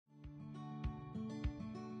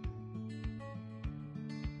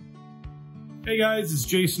Hey guys, it's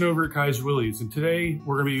Jason over at Kaiser Willys, and today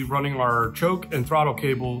we're going to be running our choke and throttle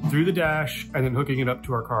cable through the dash and then hooking it up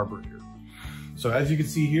to our carburetor. So as you can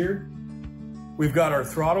see here, we've got our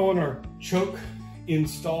throttle and our choke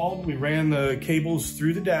installed. We ran the cables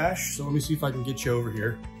through the dash, so let me see if I can get you over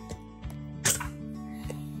here.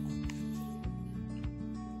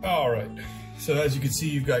 All right, so as you can see,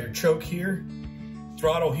 you've got your choke here,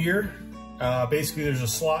 throttle here. Basically there's a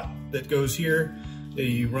slot that goes here.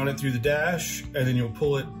 You run it through the dash and then you'll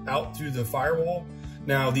pull it out through the firewall.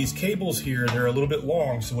 Now these cables here, they're a little bit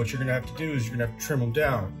long, so what you're gonna have to do is you're gonna have to trim them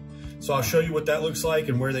down. So I'll show you what that looks like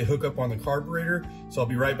and where they hook up on the carburetor, so I'll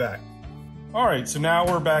be right back. All right, so now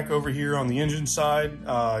we're back over here on the engine side.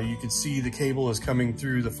 You can see the cable is coming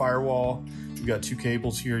through the firewall. You've got two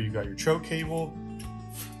cables here. You've got your choke cable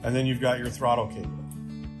and then you've got your throttle cable.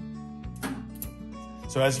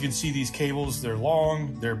 So as you can see, these cables, they're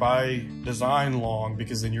long. They're by design long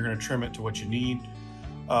because then you're gonna trim it to what you need.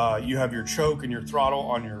 You have your choke and your throttle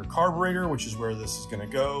on your carburetor, which is where this is gonna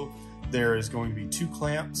go. There is going to be two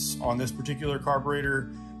clamps on this particular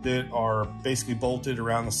carburetor that are basically bolted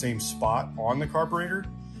around the same spot on the carburetor.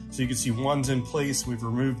 So you can see one's in place, we've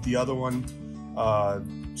removed the other one.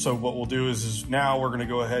 So what we'll do is now we're gonna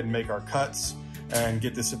go ahead and make our cuts and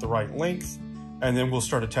get this at the right length, and then we'll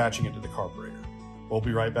start attaching it to the carburetor. We'll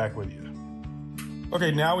be right back with you.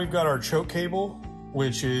 Okay, now we've got our choke cable,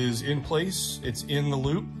 which is in place. It's in the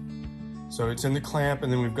loop. So it's in the clamp and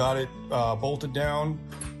then we've got it bolted down.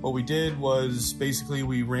 What we did was basically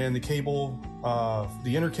we ran the cable,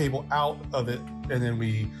 the inner cable out of it, and then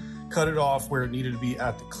we cut it off where it needed to be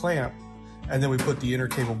at the clamp. And then we put the inner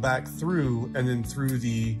cable back through and then through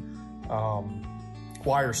the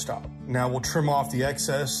wire stop. Now we'll trim off the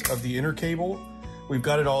excess of the inner cable. We've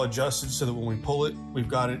got it all adjusted so that when we pull it, we've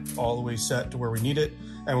got it all the way set to where we need it.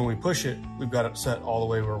 And when we push it, we've got it set all the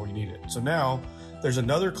way where we need it. So now there's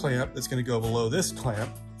another clamp that's gonna go below this clamp.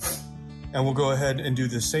 And we'll go ahead and do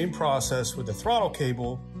the same process with the throttle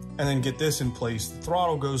cable and then get this in place. The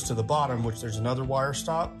throttle goes to the bottom, which there's another wire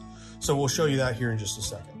stop. So we'll show you that here in just a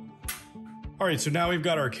second. All right, so now we've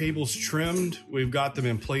got our cables trimmed. We've got them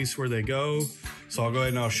in place where they go. So I'll go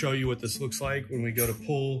ahead and I'll show you what this looks like when we go to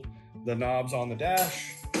pull the knobs on the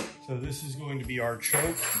dash. So this is going to be our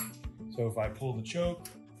choke. So if I pull the choke,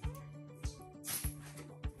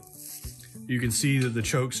 you can see that the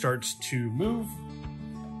choke starts to move.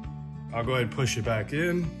 I'll go ahead and push it back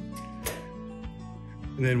in.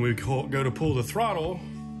 And then we go to pull the throttle,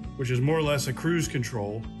 which is more or less a cruise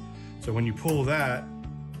control. So when you pull that,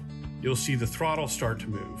 you'll see the throttle start to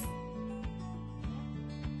move.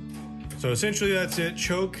 So essentially that's it,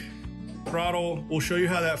 choke, throttle. We'll show you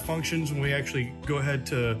how that functions when we actually go ahead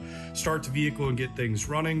to start the vehicle and get things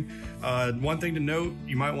running. One thing to note,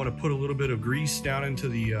 you might want to put a little bit of grease down into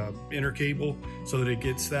the inner cable so that it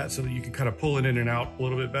gets that, so that you can kind of pull it in and out a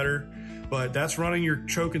little bit better. But that's running your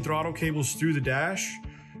choke and throttle cables through the dash.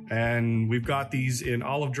 And we've got these in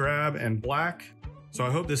olive drab and black. So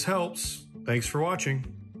I hope this helps. Thanks for watching.